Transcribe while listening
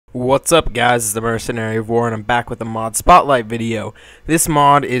What's up guys, it's the Mercenary of War and I'm back with a mod spotlight video. This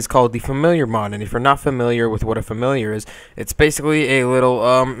mod is called the Familiar mod, and if you're not familiar with what a familiar is, it's basically a little,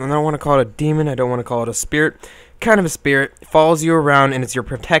 I don't want to call it a demon, I don't want to call it a spirit, kind of a spirit. It follows you around and it's your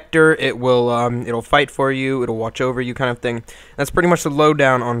protector. It will, it'll fight for you, it'll watch over you kind of thing. That's pretty much the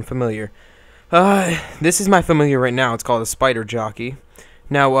lowdown on Familiar. This is my familiar right now. It's called a Spider Jockey.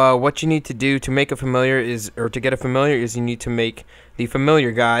 Now, what you need to do to make a familiar is, or to get a familiar is, you need to make the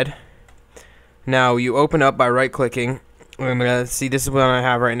familiar guide. Now, you open up by right-clicking. See, this is what I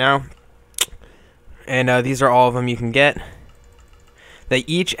have right now. And these are all of them you can get. They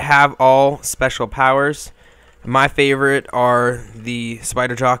each have all special powers. My favorite are the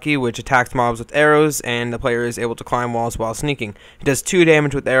Spider Jockey, which attacks mobs with arrows, and the player is able to climb walls while sneaking. It does 2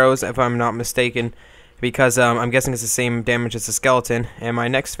 damage with arrows, if I'm not mistaken, because I'm guessing it's the same damage as the skeleton. And my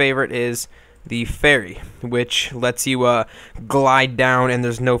next favorite is the Fairy, which lets you glide down and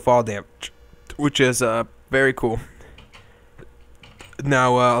there's no fall damage, which is very cool.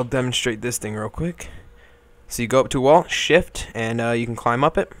 Now I'll demonstrate this thing real quick. So you go up to a wall, shift, and you can climb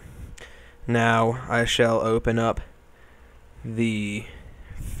up it. Now I shall open up the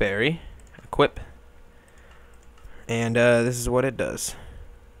Fairy, equip, and this is what it does.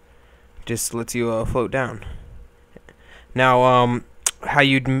 Just lets you float down. Now how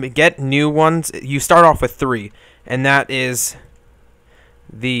you get new ones, you start off with 3, and that is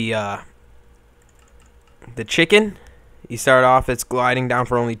the chicken. You start off, it's gliding down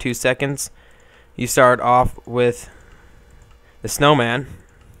for only 2 seconds. You start off with the snowman.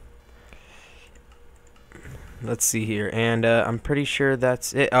 Let's see here, and I'm pretty sure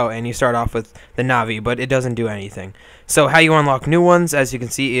that's it. Oh, and you start off with the Navi, but it doesn't do anything. So how you unlock new ones, as you can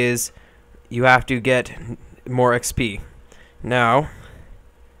see, is you have to get more XP. Now,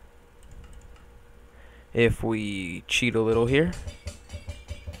 if we cheat a little here,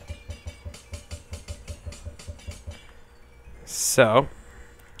 so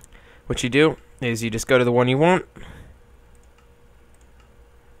what you do is you just go to the one you want.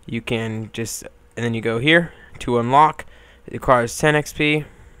 You can just, and then you go here to unlock. It requires 10 XP.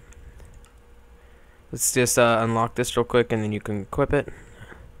 Let's just unlock this real quick, and then you can equip it,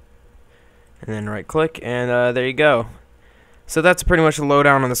 and then right click, and there you go. So that's pretty much the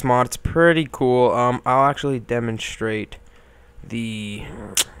lowdown on this mod. It's pretty cool. I'll actually demonstrate the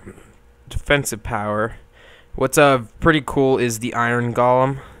defensive power. What's pretty cool is the Iron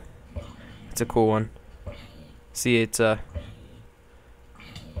Golem. It's a cool one. See, it's they'll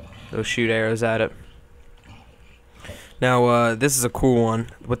shoot arrows at it. Now this is a cool one.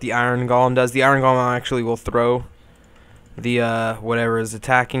 What the Iron Golem does, the Iron Golem actually will throw the whatever is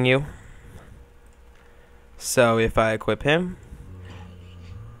attacking you. So if I equip him,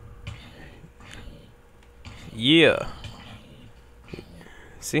 yeah,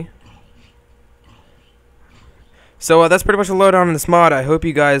 see? So that's pretty much the lowdown on this mod. I hope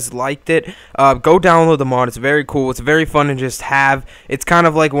you guys liked it. Go download the mod. It's very cool. It's very fun to just have. It's kind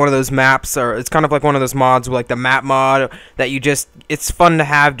of like one of those maps, or it's kind of like one of those mods, like the map mod, that you just, it's fun to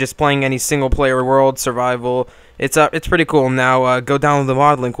have just playing any single player world survival. It's pretty cool. Now go download the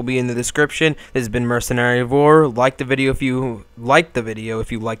mod. Link will be in the description. This has been Mercenary of War. Like the video if you liked the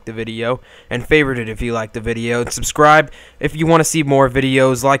video, and favorite it if you liked the video, and subscribe if you want to see more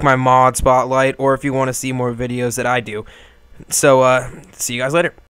videos like my mod spotlight, or if you want to see more videos that I do. So see you guys later.